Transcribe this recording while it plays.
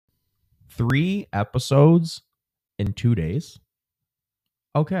3 episodes in 2 days.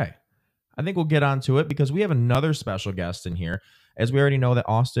 Okay. I think we'll get onto it because we have another special guest in here. As we already know that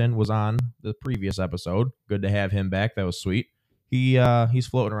Austin was on the previous episode. Good to have him back. That was sweet. He's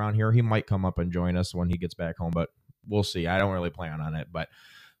floating around here. He might come up and join us when he gets back home, but we'll see. I don't really plan on it, but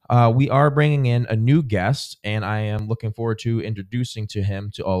we are bringing in a new guest, and I am looking forward to introducing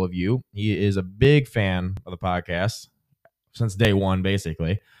him to all of you. He is a big fan of the podcast since day one,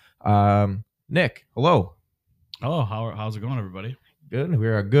 basically. Nick, hello. Oh, how's it going, everybody? Good. We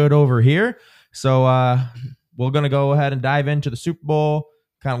are good over here. So we're going to go ahead and dive into the Super Bowl,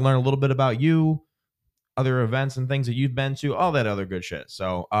 kind of learn a little bit about you, other events and things that you've been to, all that other good shit.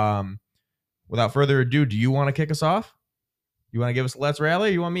 So without further ado, do you want to kick us off? You want to give us a Let's Rally,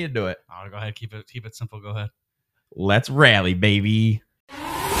 or you want me to do it? I'll go ahead. Keep it simple. Go ahead. Let's rally, baby.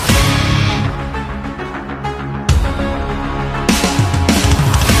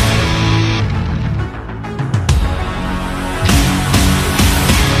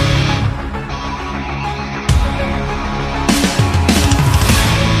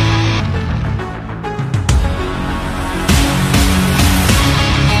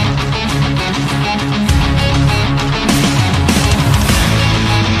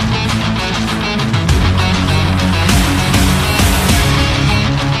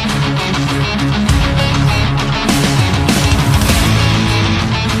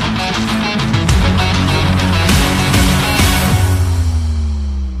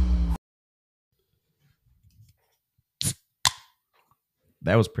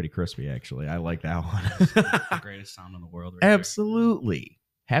 That was pretty crispy, actually. I like that one. The greatest sound in the world. Right Absolutely.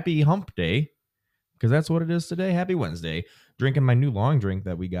 Happy hump day, because that's what it is today. Happy Wednesday. Drinking my new long drink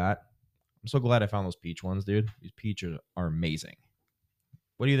that we got. I'm so glad I found those peach ones, dude. These peaches are amazing.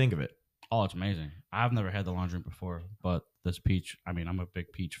 What do you think of it? Oh, it's amazing. I've never had the long drink before, but this peach, I'm a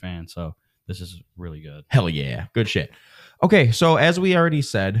big peach fan, so this is really good. Hell yeah. Good shit. Okay, so as we already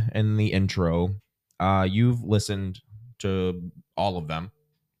said in the intro, you've listened to all of them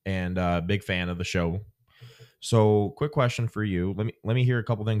and big fan of the show. So quick question for you. Let me hear a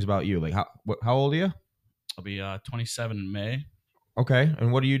couple things about you. Like how old are you? I'll be 27 in May. Okay.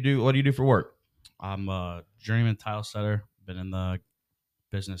 And what do you do for work? I'm a journeyman tile setter. Been in the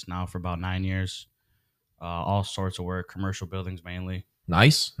business now for about 9 years. All sorts of work, commercial buildings mainly.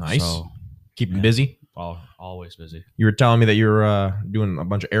 Nice. So, keeping busy. Always busy. You were telling me that you're doing a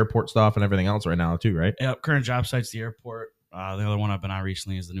bunch of airport stuff and everything else right now too, right? Yep. Current job site's the airport. The other one I've been on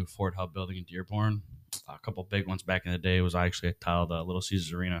recently is the new Ford Hub building in Dearborn. A couple big ones back in the day was actually I tiled Little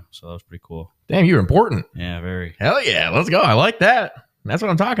Caesars Arena, so that was pretty cool. Damn, you're important. Yeah, very. Hell yeah, let's go. I like that. That's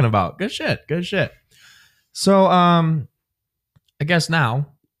what I'm talking about. Good shit. So, I guess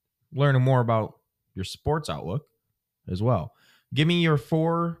now learning more about your sports outlook as well. Give me your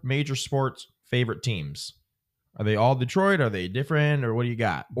 4 major sports favorite teams. Are they all Detroit? Are they different? Or what do you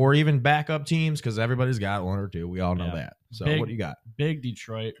got? Or even backup teams, because everybody's got one or two. We all know that. So what do you got? Big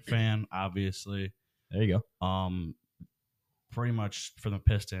Detroit fan, obviously. There you go. Pretty much for the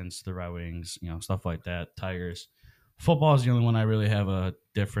Pistons, the Red Wings, stuff like that. Tigers. Football is the only one I really have a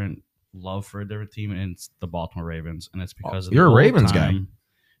different love for a different team, and it's the Baltimore Ravens. And it's because of you're a Ravens guy.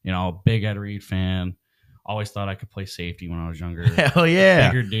 Big Ed Reed fan. Always thought I could play safety when I was younger. Hell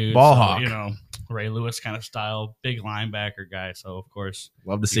yeah. Bigger dude. Ball hawk. Ray Lewis kind of style, big linebacker guy. So, of course,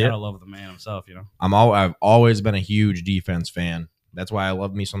 love to see it. I love the man himself, I've always been a huge defense fan. That's why I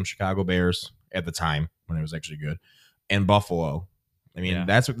love me some Chicago Bears at the time when it was actually good. And Buffalo. I mean,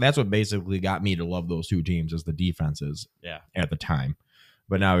 that's what basically got me to love those two teams is the defenses at the time.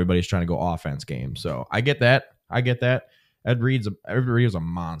 But now everybody's trying to go offense game. So I get that. Ed Reed's a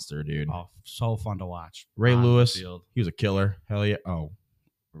monster, dude. Oh, so fun to watch. Ray Lewis, he was a killer. Hell yeah. Oh,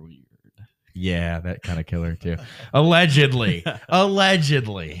 weird. Yeah, that kind of killer too. Allegedly.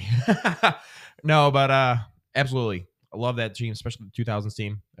 No, but absolutely. I love that team, especially the 2000s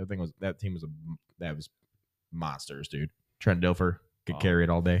team. That was monsters, dude. Trent Dilfer could carry it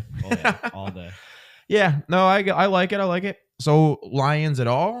all day. Oh yeah, all day. Yeah, no, I like it. So Lions at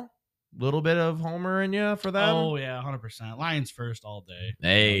all? Little bit of Homer in you for them? Oh yeah, 100%. Lions first all day.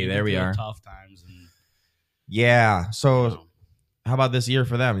 Hey, there we are. Tough times. And, yeah. So how about this year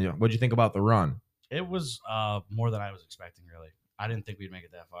for them? What'd you think about the run? It was more than I was expecting, really. I didn't think we'd make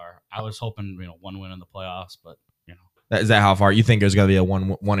it that far. I was hoping, one win in the playoffs, but Is that how far you think there's gonna be a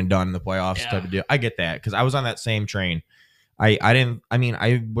one and done in the playoffs type of deal? I get that because I was on that same train.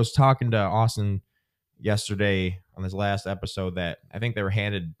 I was talking to Austin yesterday on this last episode that I think they were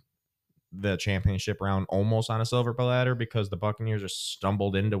handed the championship round almost on a silver platter because the Buccaneers just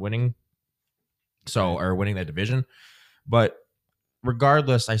stumbled into winning, or winning that division. But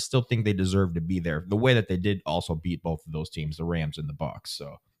regardless, I still think they deserve to be there. The way that they did also beat both of those teams, the Rams and the Bucks.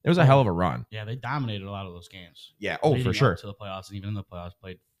 So it was a hell of a run. Yeah, they dominated a lot of those games. Yeah. Oh, Leading for up sure. to the playoffs, and even in the playoffs,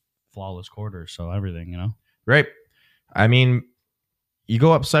 played flawless quarters. So everything, Right. I mean, you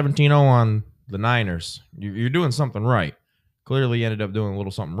go up 17-0 on the Niners. You're doing something right. Clearly, you ended up doing a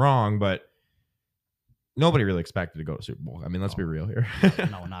little something wrong, but nobody really expected to go to Super Bowl. I mean, let's be real here.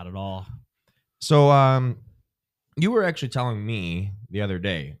 No, not at all. So, you were actually telling me the other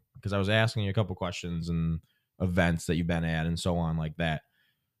day, because I was asking you a couple questions and events that you've been at and so on like that.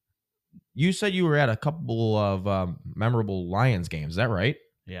 You said you were at a couple of memorable Lions games. Is that right?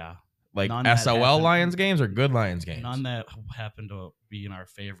 Yeah. Like None that SOL happened- Lions games or good Lions games? None that happened to be in our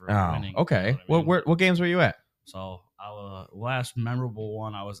favor. Oh, winning, okay. you know what I mean? What games were you at? So our last memorable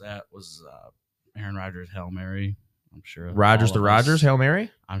one I was at was Aaron Rodgers Hail Mary. I'm sure Rodgers all to of Rodgers, us- Hail Mary?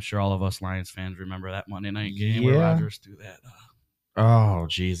 I'm sure all of us Lions fans remember that Monday night game where Yeah. Rodgers threw that Oh,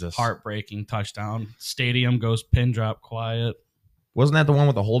 Jesus. heartbreaking touchdown. Stadium goes pin drop quiet. Wasn't that the one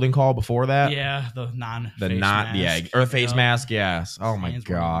with the holding call before that? Yeah, the non The not, yeah, or face mask, yes. Oh, my Hands weren't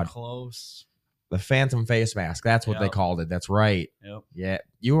even God. close. The phantom face mask. That's what they Yep. called it. That's right. Yep. Yeah.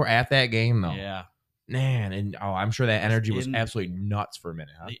 You were at that game, though. Yeah. Man, and I'm sure that energy was in- absolutely nuts for a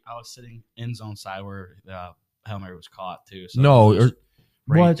minute, huh? I was sitting in zone side where the Hail Mary was caught too. So No, it was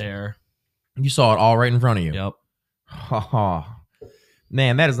right what? there. You saw it all right in front of you. Yep. Oh,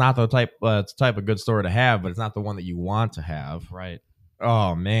 man, that is not the type of good story to have, but it's not the one that you want to have. Right.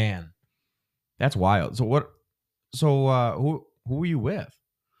 Oh man, that's wild. So what? So who were you with?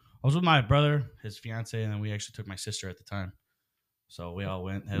 I was with my brother, his fiance, and then we actually took my sister at the time. So we all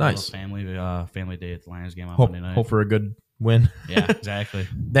went, had Nice. a little family day at the Lions game on Hope, Monday night. hope for a good win. Yeah, exactly.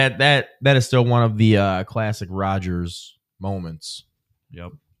 That is still one of the classic Rodgers moments.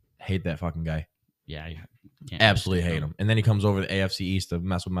 Yep. Hate that fucking guy. Yeah. You can't Absolutely hate stand him. And then he comes over to the AFC East to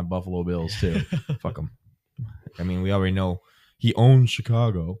mess with my Buffalo Bills too. Fuck him. I mean, we already know he owns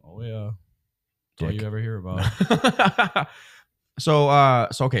Chicago. Oh yeah. That's all Dick. you ever hear about. So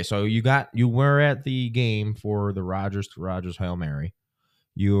okay, so you were at the game for the Rodgers to Rodgers Hail Mary.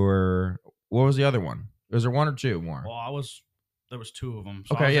 What was the other one? Was there one or two more? Well, there was two of them.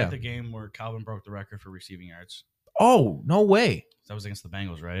 So Okay, I was yeah. at the game where Calvin broke the record for receiving yards. Oh, no way. That was against the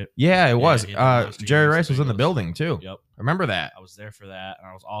Bengals, right? Yeah, it was. he had the monster Jerry against Rice the was in the Bengals. building too. Yep. I remember that. I was there for that, and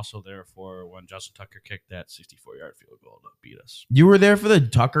I was also there for when Justin Tucker kicked that 64-yard field goal to beat us. You were there for the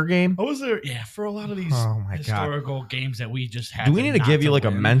Tucker game? I was there, yeah, for a lot of these Oh my God. historical games that we just had. Do we need to not give you like a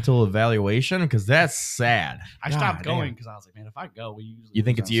win. mental evaluation? Because that's sad. I God stopped damn. going because I was like, man, if I go, we usually You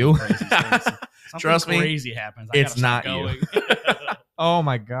think lose it's on you? some crazy things. Something Trust me, crazy happens. I it's gotta stop not you. going. Oh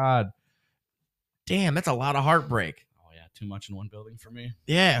my God. Damn, that's a lot of heartbreak. Oh yeah, too much in one building for me.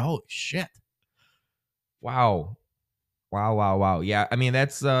 Yeah, holy shit. Wow. Wow. Yeah, I mean,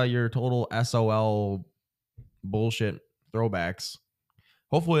 that's your total SOL bullshit throwbacks.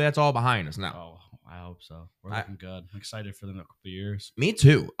 Hopefully that's all behind us now. Oh, I hope so. We're I- looking good. I'm excited for the next couple of years. Me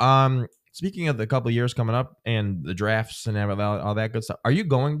too. Speaking of the couple of years coming up and the drafts and all that good stuff, are you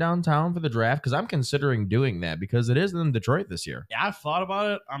going downtown for the draft? Because I'm considering doing that because it is in Detroit this year. Yeah, I've thought about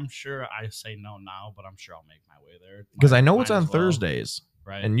it. I'm sure I say no now, but I'm sure I'll make my way there. Because I know Might it's on as well. Thursdays,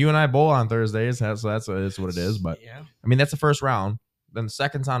 Right. and you and I bowl on Thursdays, so that's what it is. But yeah, I mean, that's the first round. Then the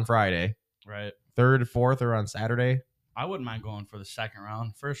second's on Friday. right. Third, fourth are on Saturday. I wouldn't mind going for the second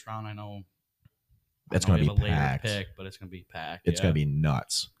round. First round, I know That's we going to have be a later packed. pick, but it's going to be packed. It's yeah. going to be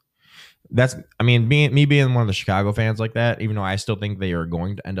nuts. I mean, being one of the Chicago fans like that, even though I still think they are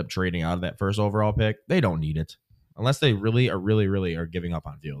going to end up trading out of that first overall pick, they don't need it unless they really are giving up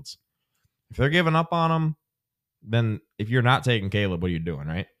on Fields. If they're giving up on him, then if you're not taking Caleb, what are you doing,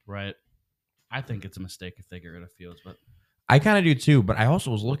 right? right. I think it's a mistake if they get rid of Fields, but I kind of do too, but I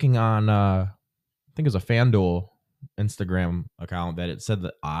also was looking on, I think it was a FanDuel Instagram account that it said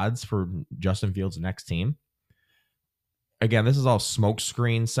the odds for Justin Fields' next team. Again, this is all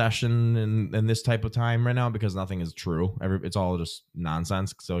smokescreen session and this type of time right now because nothing is true. It's all just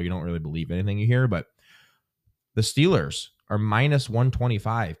nonsense, so you don't really believe anything you hear. But the Steelers are minus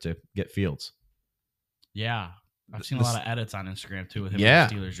 125 to get Fields. yeah. I've seen a lot of edits on Instagram too with him Yeah.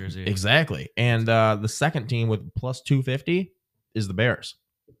 in the Steelers jersey. Exactly. And the second team with plus 250 is the Bears.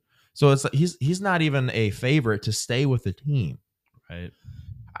 So it's he's not even a favorite to stay with the team. Right.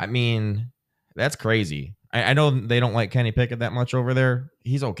 I mean, that's crazy. I know they don't like Kenny Pickett that much over there.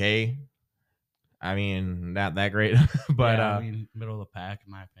 He's okay. I mean, not that great, but Yeah, I mean, middle of the pack,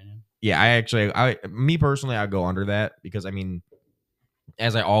 in my opinion. yeah, me personally, I'd go under that because I mean,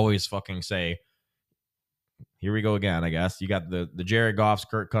 as I always fucking say, here we go again. I guess you got the Jared Goffs,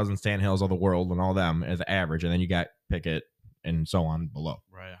 Kirk Cousins, Stan Hills of the world, and all them as the average, and then you got Pickett and so on below.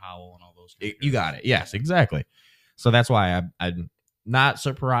 Right, Howell and all those. You got it. Yes, exactly. So that's why I'm not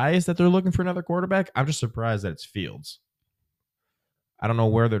surprised that they're looking for another quarterback. I'm just surprised that it's Fields. I don't know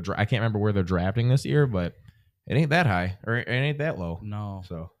where I can't remember where they're drafting this year, but it ain't that high or it ain't that low. No.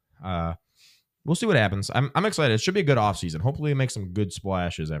 So we'll see what happens. I'm excited. It should be a good offseason. Hopefully it makes some good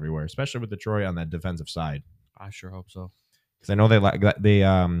splashes everywhere, especially with Detroit on that defensive side. I sure hope so. Because I know they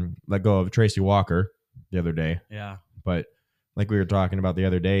let go of Tracy Walker the other day. Yeah. But like we were talking about the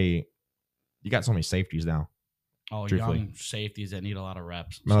other day, you got so many safeties now. Oh, truthfully. Young safeties that need a lot of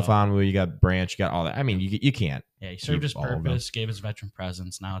reps. Melifonwu, you got Branch, you got all that. I mean, you can't. Yeah, he served his all of them. purpose, gave his veteran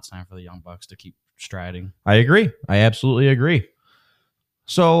presence. Now it's time for the young bucks to keep striding. I agree. I absolutely agree.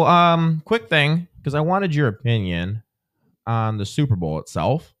 So, quick thing, because I wanted your opinion on the Super Bowl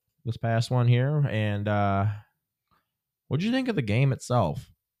itself, this past one here, and what did you think of the game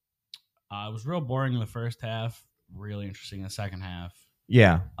itself? It was real boring in the first half. Really interesting in the second half.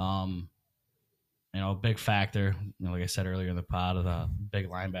 Yeah. Big factor. Like I said earlier in the pod, of the big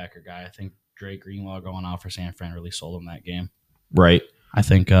linebacker guy. I think Drake Greenlaw going out for San Fran really sold him that game. Right. I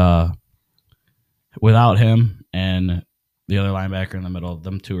think without him and the other linebacker in the middle,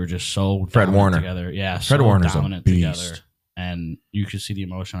 them two are just so Fred Warner together. Yeah, Fred so Warner's dominant a beast. together. And you could see the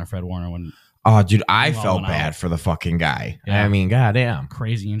emotion on Fred Warner when Oh, dude, I Greenlaw felt went bad out. for the fucking guy. Yeah. I mean, goddamn.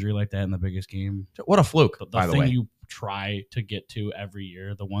 crazy injury like that in the biggest game. What a fluke, The by the thing way. you try to get to every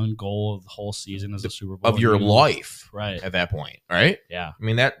year, the one goal of the whole season is the Super Bowl. Of your life Right. at that point, right? Yeah. I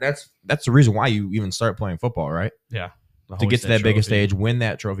mean, that's the reason why you even start playing football, right? Yeah. To get to that biggest trophy. stage, win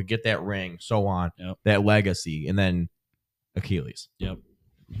that trophy, get that ring, so on, Yep. that legacy, and then Achilles. Yep.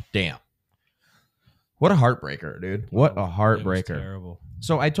 Damn. What a heartbreaker, dude. What a It was heartbreaker. terrible.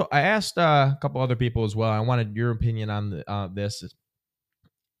 So I asked a couple other people as well. I wanted your opinion on this.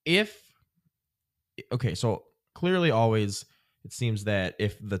 So clearly always it seems that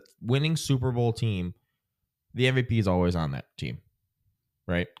if the winning Super Bowl team, the MVP is always on that team,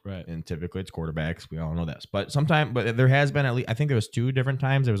 right? Right. And typically it's quarterbacks. We all know this. But there has been at least, I think there was 2 different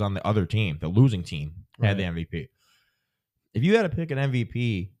times it was on the other team, the losing team had the MVP. If you had to pick an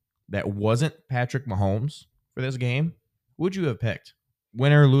MVP that wasn't Patrick Mahomes for this game, would you have picked?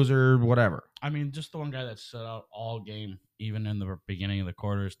 Winner, loser, whatever. I mean, just the one guy that stood out all game, even in the beginning of the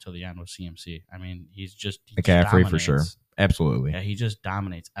quarters till the end, was CMC. I mean, he McCaffrey for sure. dominates. Absolutely. Yeah, he just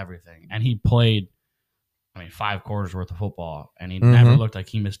dominates everything. And he played, 5 quarters worth of football, and he never looked like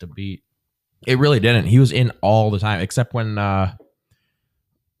he missed a beat. It really didn't. He was in all the time, except when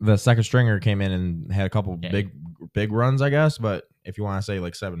the second stringer came in and had a couple big runs, I guess. But if you want to say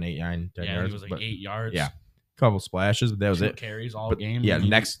like 7, 8, 9, 10 yards. He was like 8 yards. Yeah. Couple splashes, but that was 2 it. carries all But game. yeah, and he-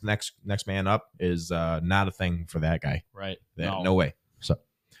 next man up is not a thing for that guy. Right. No way. So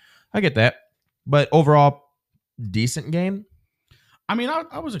I get that. But overall, decent game. I mean,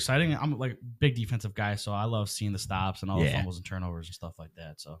 I was exciting. I'm like big defensive guy, so I love seeing the stops and all the Yeah. fumbles and turnovers and stuff like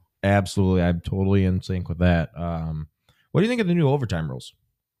that. So Absolutely. I'm totally in sync with that. What do you think of the new overtime rules?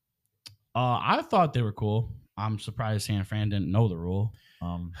 I thought they were cool. I'm surprised San Fran didn't know the rule.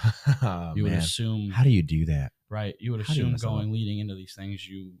 You would assume, How do you do that? right? You would how do you assume mess that up? leading into these things,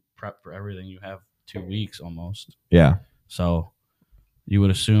 you prep for everything. You have 2 weeks almost, Yeah. so you would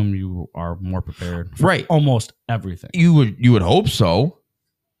assume you are more prepared for Right. almost everything. You would hope so.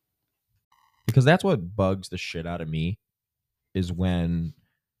 Because that's what bugs the shit out of me is when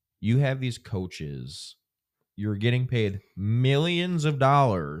you have these coaches, you're getting paid millions of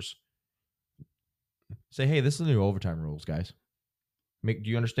dollars. Say, hey, this is the new overtime rules, guys. Do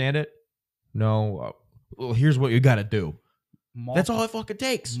you understand it? No. Well, here's what you got to do. That's all it fucking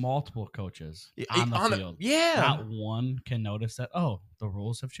takes. Multiple coaches Yeah, on the field. Yeah. Not one can notice that, oh, the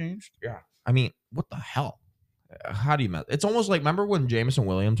rules have changed. Yeah. I mean, what the hell? How do you mess? It's almost like, remember when Jameson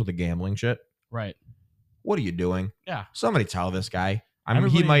Williams with the gambling shit? Right. What are you doing? Yeah. Somebody tell this guy. I mean, he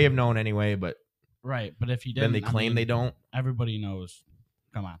Everybody- might have known anyway, but Right. But if you then didn't, they claim they don't. Everybody knows.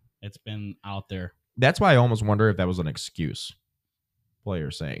 Come on. It's been out there. That's why I almost wonder if that was an excuse.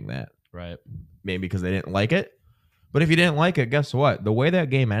 Players saying that. Right. Maybe because they didn't like it. But if you didn't like it, guess what? The way that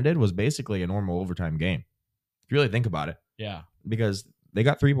game ended was basically a normal overtime game. If you really think about it. Yeah. Because they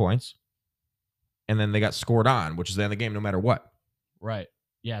got 3 points. And then they got scored on, which is the end of the game no matter what. Right.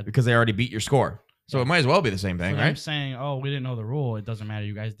 Yeah. Because they already beat your score. So it might as well be the same thing, For them right? saying, oh, we didn't know the rule. It doesn't matter.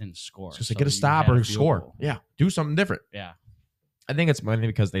 You guys didn't score. Just to So get a you stop had or a field score. goal. Yeah. Do something different. Yeah. I think it's mainly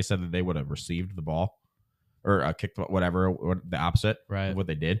because they said that they would have received the ball or kicked whatever, or the opposite Right. of what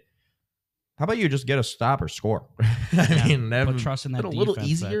they did. How about you just get a stop or score? I Yeah, mean, that but would trust in that a little defense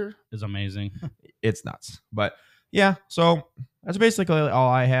easier. is amazing. It's nuts. But yeah, so that's basically all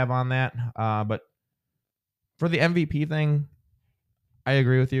I have on that. But For the MVP thing, I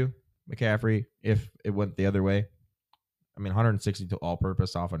agree with you. McCaffrey, if it went the other way, I mean, 160 to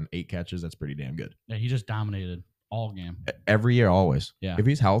all-purpose off on 8 catches, that's pretty damn good. Yeah, he just dominated all game. Every year, always. Yeah. If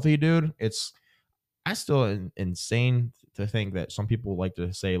he's healthy, dude, I still insane to think that some people like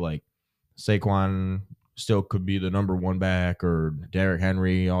to say, like, Saquon still could be the number 1 back or Derrick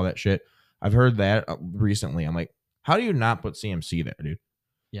Henry, all that shit. I've heard that recently. I'm like, how do you not put CMC there, dude?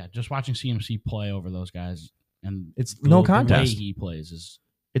 Yeah, just watching CMC play over those guys, and It's no the contest. way he plays is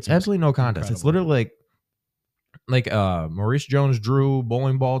It's absolutely no contest. It's incredible. literally like Maurice Jones-Drew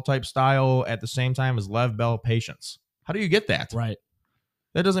bowling ball type style at the same time as Lev Bell patience. How do you get that? right.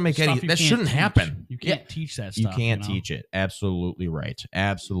 That doesn't make Stuff any. you That can't shouldn't teach. happen. You can't teach that You stuff. can't know? teach it. Absolutely right.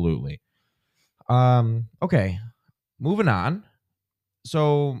 Absolutely. Okay. Moving on.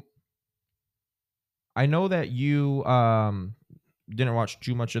 So I know that you didn't watch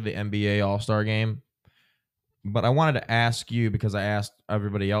too much of the NBA All-Star game, but I wanted to ask you, because I asked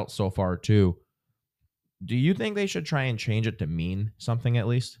everybody else so far too. Do you think they should try and change it to mean something at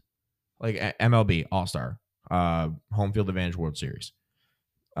least? Like MLB All-Star, Home Field Advantage World Series.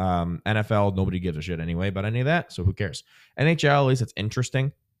 NFL, nobody gives a shit anyway about any of that, so who cares? NHL, at least it's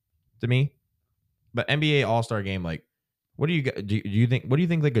interesting to me. But NBA All-Star game, like, what do you think? What do you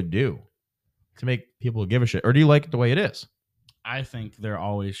think they could do to make people give a shit, or do you like it the way it is? I think there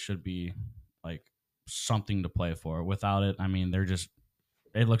always should be like something to play for. Without it, I mean,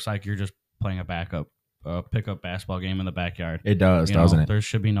 it looks like you're just playing a pickup basketball game in the backyard. It does, You know, doesn't it? There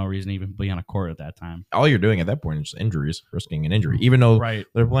should be no reason to even be on a court at that time. All you're doing at that point is just injuries, risking an injury, even though Right,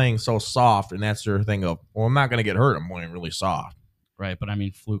 they're playing so soft, and that's their thing of, well, I'm not going to get hurt. I'm playing really soft. right. But I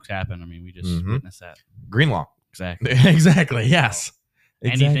mean, flukes happen. I mean, we just Mhm. witnessed that. Greenlaw. Exactly. Exactly. Yes.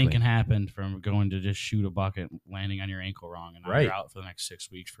 Anything Exactly. can happen from going to just shoot a bucket, landing on your ankle wrong, and now Right. you're out for the next 6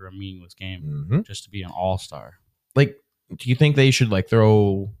 weeks for a meaningless game Mhm. just to be an all-star. Like, do you think they should like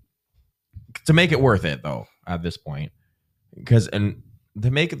throw to make it worth it though at this point? Because and to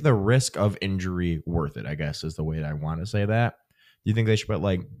make the risk of injury worth it, I guess is the way that I want to say that. Do you think they should put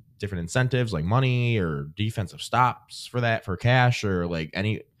like different incentives, like money or defensive stops for that, for cash, or like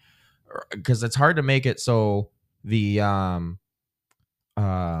any? Because it's hard to make it so the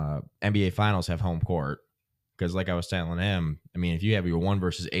NBA Finals have home court. Because like I was telling him, I mean, if you have your 1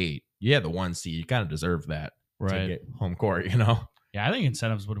 versus 8, you have the 1 seed. You kind of deserve that to get home court, you know? Yeah, I think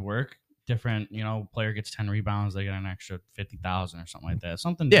incentives would work. Different, player gets 10 rebounds, they get an extra 50,000 or something like that.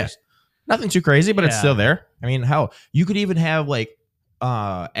 Something Yeah. just Nothing too crazy, but it's Yeah. still there. I mean, hell, you could even have like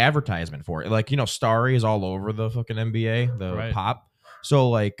advertisement for it. Like, Starry is all over the fucking NBA, the Right. pop. So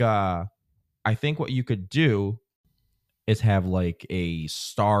like I think what you could do is have like a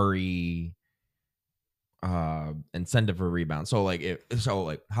Starry incentive for rebound. So like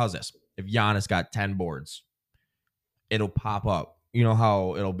how's this? If Giannis got 10 boards, it'll pop up. You know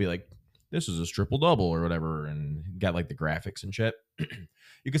how it'll be like, this is his triple double or whatever, and got like the graphics and shit.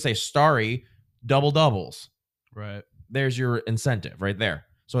 You could say Starry double doubles. right. There's your incentive right there.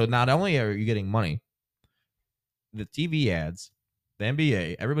 So not only are you getting money, the TV ads, the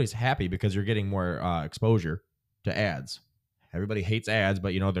NBA, everybody's happy because you're getting more exposure to ads. Everybody hates ads,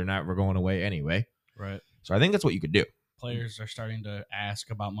 but they're not going away anyway. Right. So I think that's what you could do. Players are starting to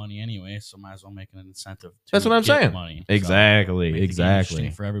ask about money anyway, so might as well make an incentive to That's what I'm get saying. money. So Exactly. make the game Exactly.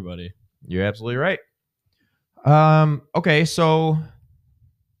 interesting for everybody. You're absolutely right. Okay, so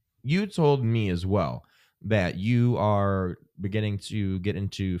you told me as well that you are beginning to get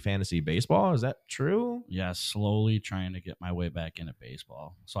into fantasy baseball. Is that true? Yeah, slowly trying to get my way back into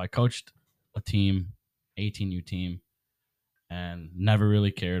baseball. So I coached a team, 18U team, and never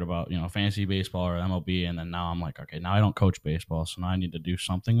really cared about, fantasy baseball or MLB. And then now I'm like, okay, now I don't coach baseball, so now I need to do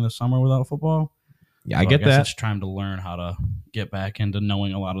something in the summer without football. Yeah, So I get guess that. It's time to learn how to get back into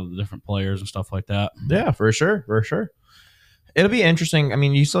knowing a lot of the different players and stuff like that. Yeah, for sure. For sure. It'll be interesting. I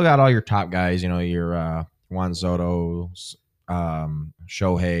mean, you still got all your top guys, your Juan Soto,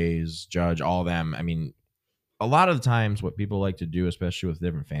 Shohei's, Judge, all of them. I mean, a lot of the times what people like to do, especially with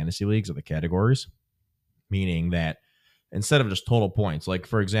different fantasy leagues, are the categories, meaning that instead of just total points, like,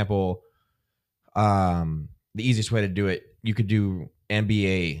 for example, the easiest way to do it, you could do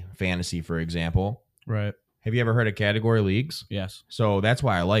NBA fantasy, for example. Right. Have you ever heard of category leagues? Yes. So that's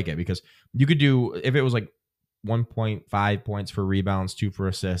why I like it, because you could do, if it was like 1.5 points for rebounds, 2 for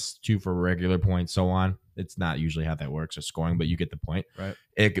assists, 2 for regular points, so on. It's not usually how that works, it's scoring, but you get the point. Right.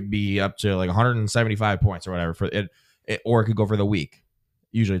 It could be up to like 175 points or whatever for it, or it could go for the week.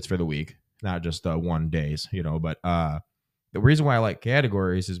 Usually it's for the week, not just 1 days, But the reason why I like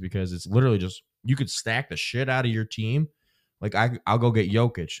categories is because it's literally just, you could stack the shit out of your team. Like I'll go get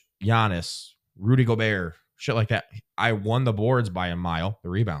Jokic, Giannis, Rudy Gobert, shit like that. I won the boards by a mile, the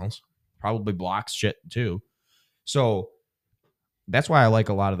rebounds, probably blocks shit too. So that's why I like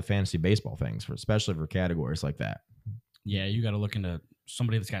a lot of the fantasy baseball things, especially for categories like that. Yeah, you got to look into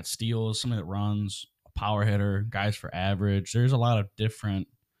somebody that's got steals, somebody that runs, a power hitter, guys for average. There's a lot of different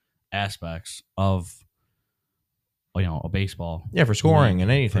aspects of a baseball. Yeah, for scoring league,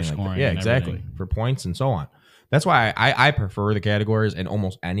 and anything. For like scoring that. Yeah, and exactly. everything. For points and so on. That's why I prefer the categories in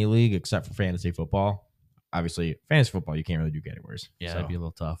almost any league except for fantasy football. Obviously, fantasy football, you can't really do categories. Yeah, so that'd be a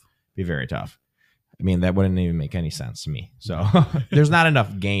little tough. Be very tough. I mean, that wouldn't even make any sense to me. So there's not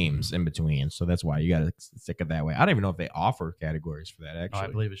enough games in between. So that's why you got to stick it that way. I don't even know if they offer categories for that, actually. I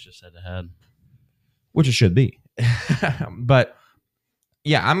believe it's just head to head. Which it should be. But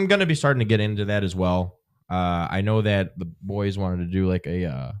yeah, I'm going to be starting to get into that as well. I know that the boys wanted to do like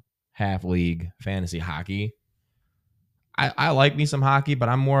a half league fantasy hockey. I like me some hockey, but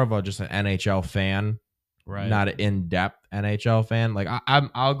I'm more of just an NHL fan, Right? not an in-depth NHL fan. Like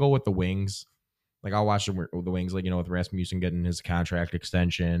I'll go with the Wings. Like I'll watch the Wings, like with Rasmussen getting his contract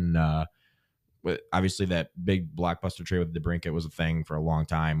extension. With obviously that big blockbuster trade with DeBrincat was a thing for a long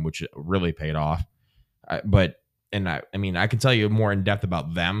time, which really paid off. I mean, I can tell you more in depth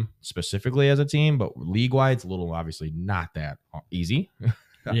about them specifically as a team, but league wide, it's a little obviously not that easy.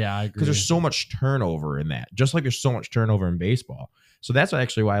 Yeah, I agree. Because there's so much turnover in that, just like there's so much turnover in baseball. So that's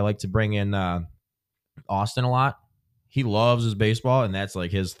actually why I like to bring in Austin a lot. He loves his baseball, and that's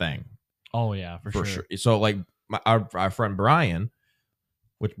like his thing. Oh yeah, for sure. So like our friend Brian,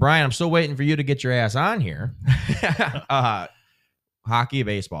 which Brian, I'm still waiting for you to get your ass on here. Hockey,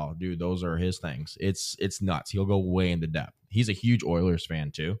 baseball, dude, those are his things. It's nuts. He'll go way into depth. He's a huge Oilers fan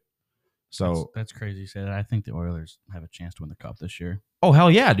too. So that's crazy to say that. I think the Oilers have a chance to win the cup this year. Oh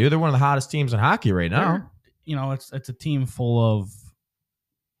hell yeah, dude! They're one of the hottest teams in hockey right now. It's a team full of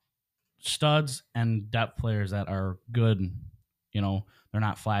studs and depth players that are good. They're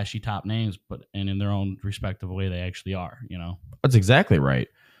not flashy top names, but in their own respective way, they actually are. That's exactly right.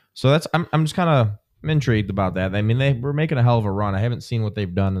 So I'm just kind of intrigued about that. I mean, they were making a hell of a run. I haven't seen what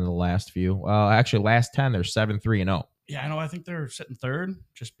they've done in the last few. Actually, last 10, they're 7-3-0. Yeah, I know. I think they're sitting third,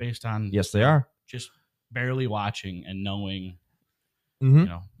 just based on yes, they are. Just barely watching and knowing.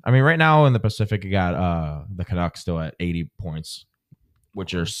 Mm-hmm. I mean, right now in the Pacific, you got the Canucks still at 80 points,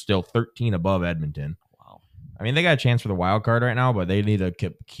 which are still 13 above Edmonton. Wow. I mean, they got a chance for the wild card right now, but they need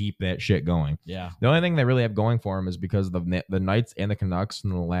to keep that shit going. Yeah. The only thing they really have going for them is because the Knights and the Canucks in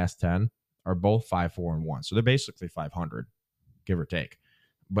the last 10 are both 5-4-1, so they're basically 500, give or take.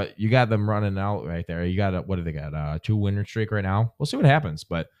 But you got them running out right there. You got what do they got? 2 winner streak right now. We'll see what happens.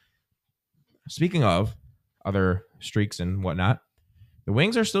 But speaking of other streaks and whatnot, the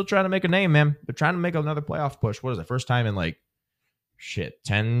Wings are still trying to make a name, man. They're trying to make another playoff push. What is it? First time in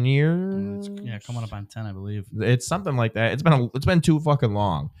 10 years? Yeah, coming up on 10, I believe. It's something like that. It's been too fucking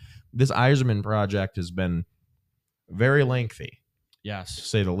long. This Yzerman project has been very lengthy. Yes. To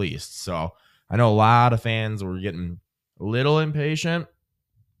say the least. So I know a lot of fans were getting a little impatient,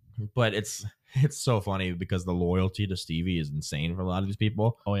 but it's so funny because the loyalty to Stevie is insane for a lot of these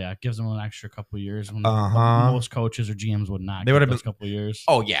people. Oh yeah, it gives them an extra couple of years. When most coaches or GMs would not. They would have been a couple of years.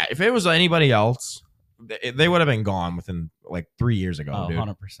 Oh yeah, if it was anybody else, they would have been gone within 3 years ago.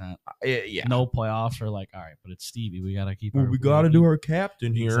 100%. Yeah, no playoffs are all right, but it's Stevie. We gotta keep. We gotta do our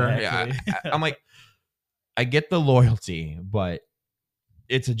captain here. Exactly. Yeah, I'm like, I get the loyalty, but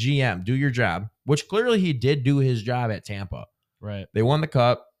it's a GM. Do your job, which clearly he did do his job at Tampa. Right. They won the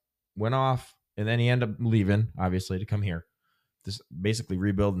cup, went off, and then he ended up leaving, obviously, to come here. Just basically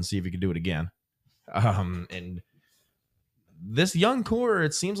rebuild and see if he could do it again. And this young core,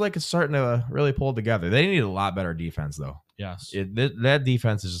 it seems like it's starting to really pull together. They need a lot better defense, though. Yes. That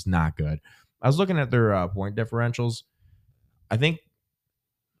defense is just not good. I was looking at their point differentials. I think,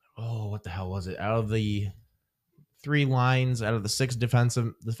 what the hell was it? Out of the 3 lines, out of the 6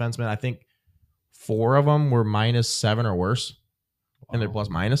 defensemen, I think 4 of them were -7 or worse. Wow. And they're plus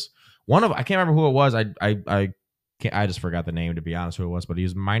minus. One of I can't remember who it was. I just forgot the name, to be honest, who it was, but he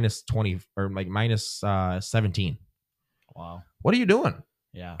was -20 or -17. Wow. What are you doing?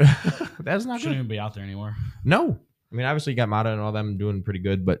 Yeah. That's not Shouldn't good. even be out there anymore. No. I mean, obviously you got Mata and all them doing pretty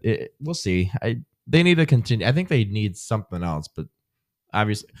good, but we'll see. They need to continue. I think they need something else, but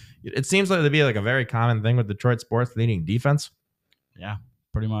obviously it seems like to be a very common thing with Detroit sports. They need defense. Yeah,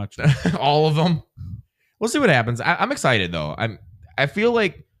 pretty much. All of them. We'll see what happens. I'm excited though. I feel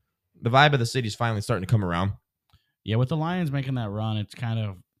like the vibe of the city is finally starting to come around. Yeah, with the Lions making that run, it's kind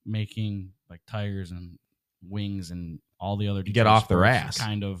of making Tigers and Wings and all the other get off their ass.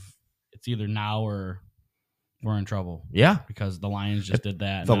 Kind of, it's either now or we're in trouble. Yeah. Because the Lions just did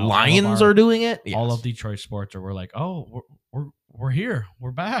that. The Now Lions are doing it. Yes. All of Detroit sports we're like, oh, we're here,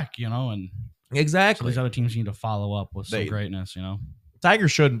 we're back, and so exactly. these other teams need to follow up with some greatness.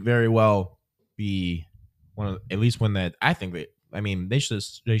 Tigers should very well be one of at least win that. I think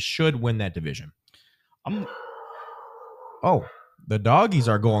they should win that division. Oh, the doggies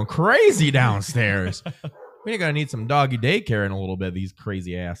are going crazy downstairs. We're gonna need some doggy daycare in a little bit. These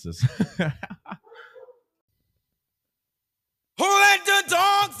crazy asses. Who let the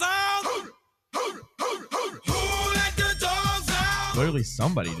dogs out? Who let the dogs out? Clearly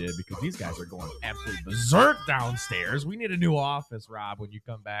somebody did, because these guys are going absolutely berserk downstairs. We need a new office, Rob, when you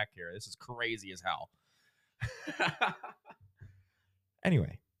come back here. This is crazy as hell.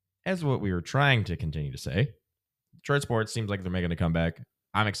 Anyway, as what we were trying to continue to say, Detroit sports seems like they're making a comeback.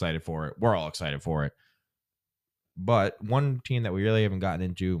 I'm excited for it. We're all excited for it. But one team that we really haven't gotten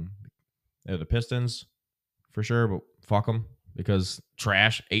into, they're the Pistons, for sure, but fuck them, because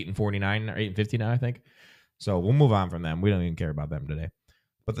trash, 8-49 or 8-59, I think. So we'll move on from them. We don't even care about them today.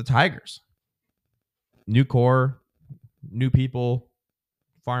 But the Tigers, new core, new people,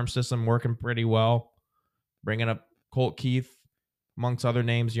 farm system working pretty well, bringing up Colt Keith, amongst other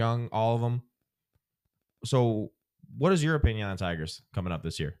names, young, all of them. So what is your opinion on Tigers coming up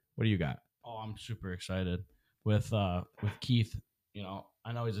this year? What do you got? Oh, I'm super excited with Keith.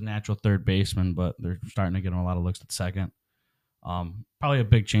 I know he's a natural third baseman, but they're starting to get him a lot of looks at second. Probably a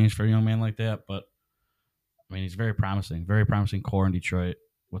big change for a young man like that, but I mean, he's very promising core in Detroit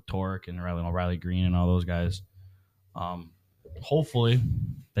with Torque and Riley Green and all those guys. Hopefully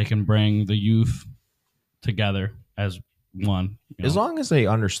they can bring the youth together as one. As long as they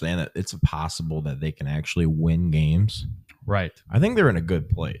understand that it's possible that they can actually win games. Right. I think they're in a good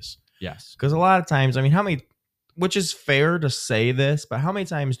place. Yes. Because a lot of times, which is fair to say this, but how many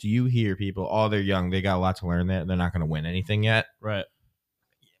times do you hear people, oh, they're young, they got a lot to learn, they're not going to win anything yet? Right.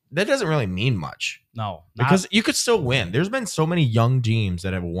 That doesn't really mean much. No. Because you could still win. There's been so many young teams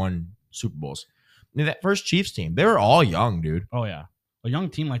that have won Super Bowls. That first Chiefs team, they were all young, dude. Oh, yeah. A young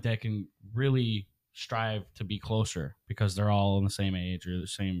team like that can really strive to be closer because they're all in the same age or the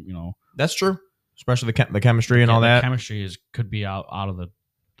same, That's true. Especially the chemistry and all that. Chemistry could be out of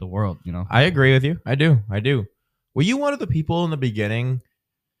the world, I agree with you. I do. Were you one of the people in the beginning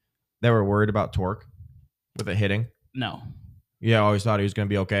that were worried about Torque with it hitting? No. Yeah, I always thought he was going to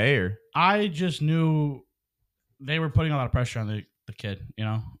be okay, or I just knew they were putting a lot of pressure on the kid,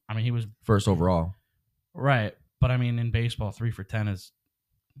 I mean, he was first overall. Right. But I mean, in baseball, 3 for 10 is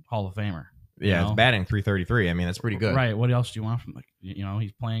Hall of Famer. Yeah, it's batting .333. I mean, that's pretty good. Right. What else do you want from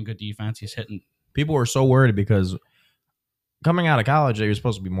he's playing good defense. He's hitting. People were so worried because coming out of college, he was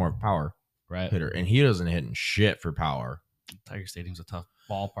supposed to be more of a power hitter, and he doesn't hit shit for power. Tiger Stadium's a tough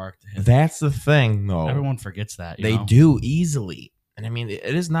ballpark to hit. That's the thing, though. Everyone forgets that. They do easily. And I mean, it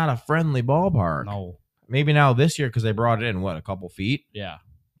is not a friendly ballpark. No. Maybe now this year because they brought it in, a couple feet? Yeah.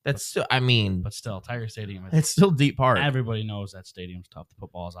 That's still, But still, Tiger Stadium it's still deep park. Everybody knows that stadium's tough to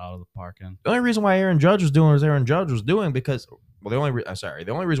put balls out of the park in. The only reason why Aaron Judge was doing because, the only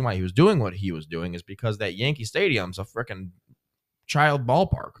reason why he was doing what he was doing is because that Yankee Stadium's a freaking child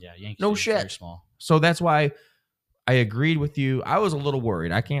ballpark. Yeah, Yankee no Stadium's shit. very small. So that's why I agreed with you. I was a little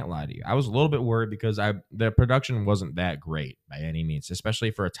worried. I can't lie to you. I was a little bit worried because the production wasn't that great by any means,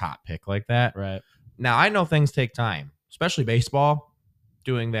 especially for a top pick like that. Right. Now, I know things take time, especially baseball,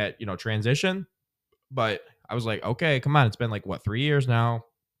 doing that, transition. But I was like, okay, come on. It's been 3 years now.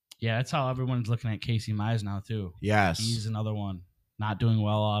 Yeah, that's how everyone's looking at Casey Mize now, too. Yes. He's another one. Not doing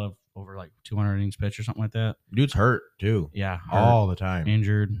well out of over 200 innings pitched or something like that. Dude's hurt, too. Yeah. Hurt, all the time.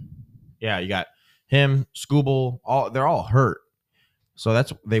 Injured. Yeah, you got him, Scooble, they're all hurt. So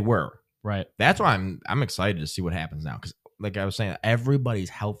they were. Right. That's why I'm excited to see what happens now. Because like I was saying, everybody's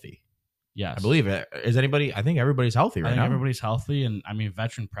healthy. Yes. I believe it. I think everybody's healthy right now. Everybody's healthy. And I mean,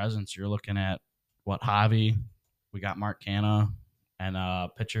 veteran presence, you're looking at Javi. We got Mark Canha and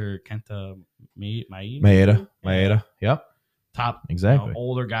pitcher Kenta Maeda. Yep. Top exactly.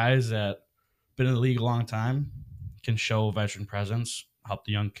 Older guys that been in the league a long time can show veteran presence, help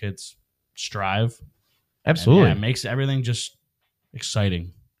the young kids strive. Absolutely. And, it makes everything just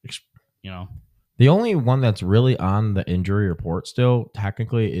exciting. The only one that's really on the injury report still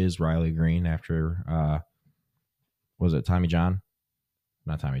technically is Riley Green after was it Tommy John?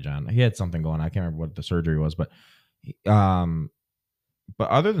 Not Tommy John. He had something going on. I can't remember what the surgery was, but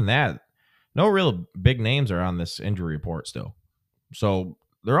other than that, no real big names are on this injury report still. So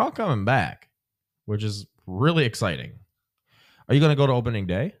they're all coming back, which is really exciting. Are you going to go to opening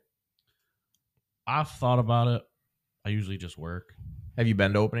day? I've thought about it. I usually just work. Have you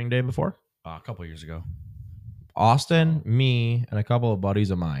been to opening day before? A couple years ago. Austin, me, and a couple of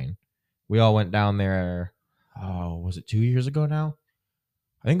buddies of mine, we all went down there. Oh, was it 2 years ago now?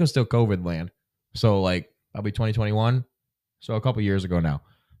 I think it was still COVID land. So like probably 2021. So a couple years ago now.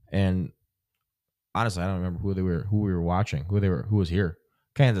 And honestly, I don't remember who we were watching, who was here.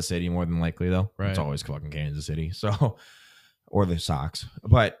 Kansas City more than likely though. Right. It's always fucking Kansas City. So or the Sox.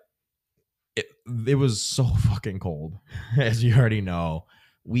 But it was so fucking cold, as you already know.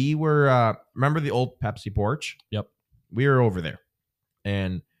 We were remember the old Pepsi porch? Yep. We were over there.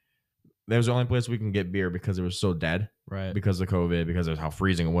 And that was the only place we can get beer because it was so dead. Right. Because of COVID, because of how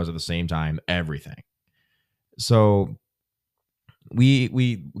freezing it was at the same time, everything. So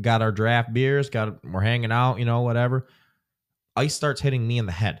we got our draft beers, we're hanging out, whatever. Ice starts hitting me in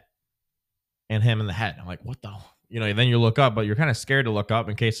the head and him in the head. I'm like, what the? Then you look up, but you're kind of scared to look up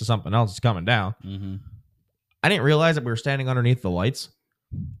in case of something else is coming down. Mm-hmm. I didn't realize that we were standing underneath the lights,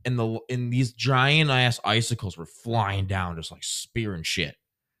 and these giant ass icicles were flying down, just like spearing shit.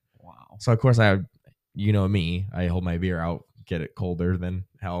 Wow. So of course me, I hold my beer out, get it colder than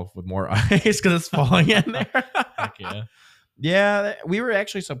hell with more ice because it's falling in there. Heck yeah. Yeah, we were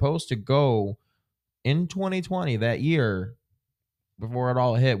actually supposed to go in 2020 that year before it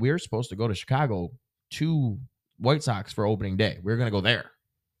all hit. We were supposed to go to Chicago to White Sox for opening day. We were going to go there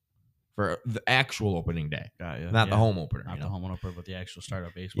for the actual opening day, not the home opener. Not the home opener, but the actual start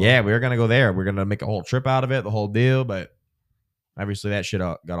of baseball. Yeah, we were going to go there. We are going to make a whole trip out of it, the whole deal. But obviously that shit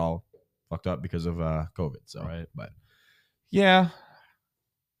got all fucked up because of COVID. So, right. But yeah,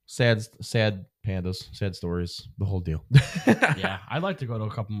 sad pandas, sad stories, the whole deal. Yeah, I'd like to go to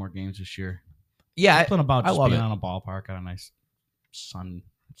a couple more games this year. Yeah, Something about just love being it. on a ballpark on a nice Sunday,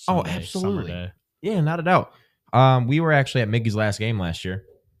 absolutely. summer day. Yeah, not a doubt. We were actually at Miggy's last game last year,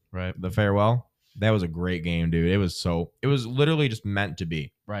 Right. the farewell. That was a great game, dude. It was literally just meant to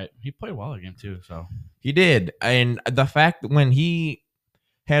be. Right. He played well that game too. So He did, and the fact that when he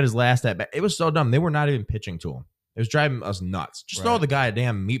had his last at bat, it was so dumb. They were not even pitching to him. It was driving us nuts. Just throw the guy a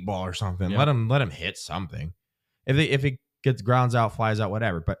damn meatball or something. Yeah. Let him hit something. If he gets grounds out, flies out,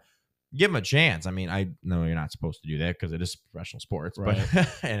 whatever. But give him a chance. I mean, I know you're not supposed to do that because it is professional sports, Right. but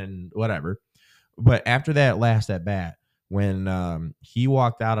and whatever. But after that last at bat, when he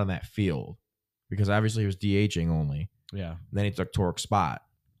walked out on that field, because obviously he was DHing only, yeah. then he took Torque's spot.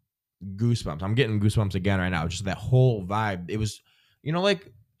 Goosebumps. I'm getting goosebumps again right now. Just that whole vibe. It was, like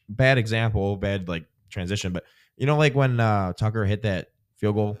bad example, bad like transition, but like when Tucker hit that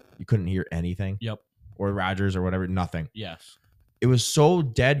field goal, you couldn't hear anything. Yep. Or Rogers or whatever, nothing. Yes. It was so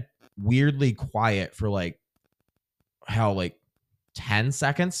dead, weirdly quiet for like 10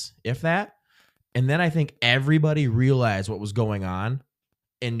 seconds, if that. And then I think everybody realized what was going on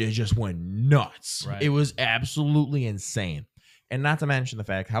and it just went nuts. Right. It was absolutely insane. And not to mention the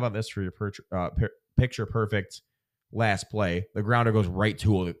fact, how about this for your picture perfect last play? The grounder goes right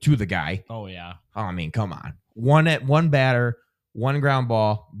to the guy. Oh yeah. Oh, I mean, come on. One batter, one ground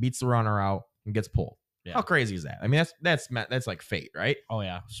ball, beats the runner out and gets pulled. Yeah. How crazy is that? I mean, that's like fate, right? Oh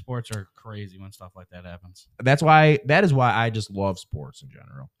yeah. Sports are crazy when stuff like that happens. That is why I just love sports in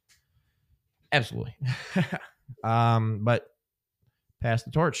general. Absolutely. But pass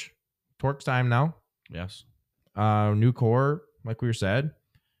the torch. Torque's time now. Yes. New core, like we said.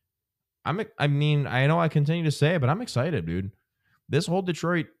 I know I continue to say it, but I'm excited, dude. This whole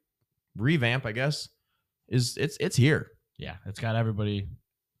Detroit revamp, I guess, it's here. Yeah, it's got everybody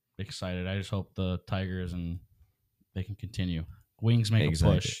excited. I just hope the Tigers and they can continue. Wings make a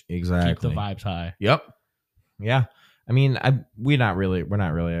push. Exactly. Keep the vibes high. Yep. Yeah. I mean, we're not really going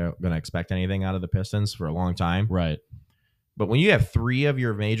to expect anything out of the Pistons for a long time. Right. But when you have 3 of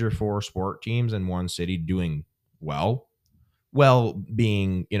your major 4 sport teams in one city doing well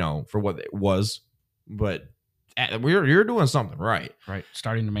being, for what it was, but you're doing something right. Right.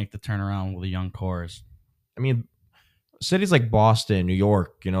 Starting to make the turnaround with the young cores. I mean, cities like Boston, New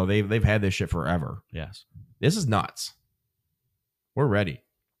York, they've had this shit forever. Yes. This is nuts. We're ready.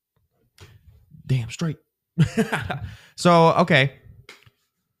 Damn straight. So, okay.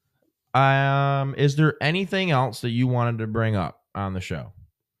 Is there anything else that you wanted to bring up on the show?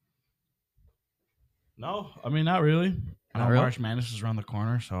 No, I mean, not really. Not really? March Madness is around the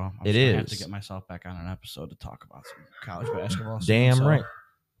corner, so I'm It gonna have is. to get myself back on an episode to talk about some college basketball. Damn So- right.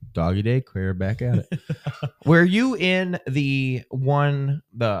 Doggy day, clear back at it. Were you in the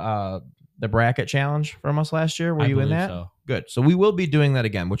bracket challenge from us last year? Were I you in believe that? so. Good. So we will be doing that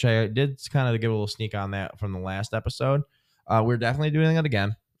again, which I did kind of give a little sneak on that from the last episode. We're definitely doing that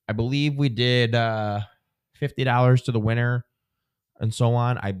again. I believe we did $50 to the winner and so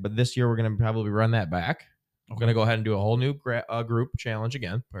on. But this year we're going to probably run that back. I'm going to go ahead and do a whole new group challenge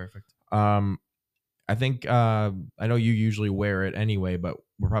again. Perfect. I I think I know you usually wear it anyway, but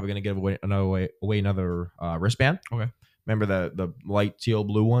we're probably gonna give away another wristband. Okay. Remember the light teal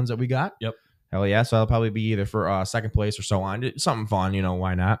blue ones that we got? Yep. Hell yeah! So that'll probably be either for second place or so on. Something fun,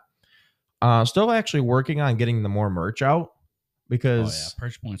 why not? Still actually working on getting the more merch out Oh because yeah,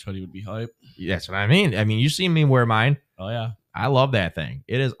 Perch Points hoodie would be hype. that's what I mean. I mean, you see me wear mine. Oh yeah. I love that thing.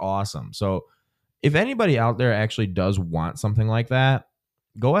 It is awesome. So if anybody out there actually does want something like that,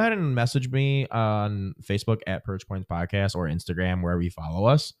 go ahead and message me on Facebook at Perch Points Podcast or Instagram, wherever you follow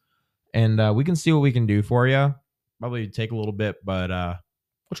us. And we can see what we can do for you. Probably take a little bit, but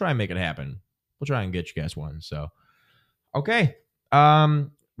we'll try and make it happen. We'll try and get you guys one. So, okay.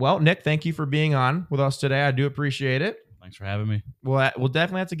 Well, Nick, thank you for being on with us today. I do appreciate it. Thanks for having me. We'll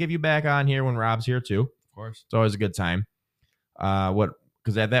definitely have to give you back on here when Rob's here too. Of course. It's always a good time.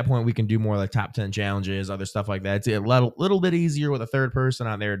 Because at that point we can do more like top 10 challenges, other stuff like that. It's a little bit easier with a third person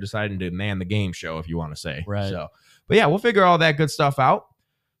on there deciding to man the game show, if you want to say. Right. So, but yeah, we'll figure all that good stuff out.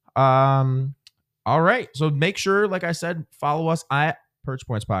 All right. So make sure, like I said, follow us at Perch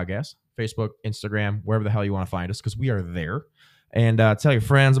Points Podcast, Facebook, Instagram, wherever the hell you want to find us, because we are there. And tell your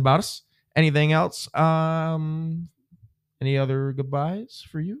friends about us. Anything else? Any other goodbyes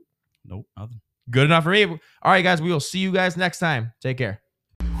for you? Nope. Nothing. Good enough for me. All right, guys. We will see you guys next time. Take care.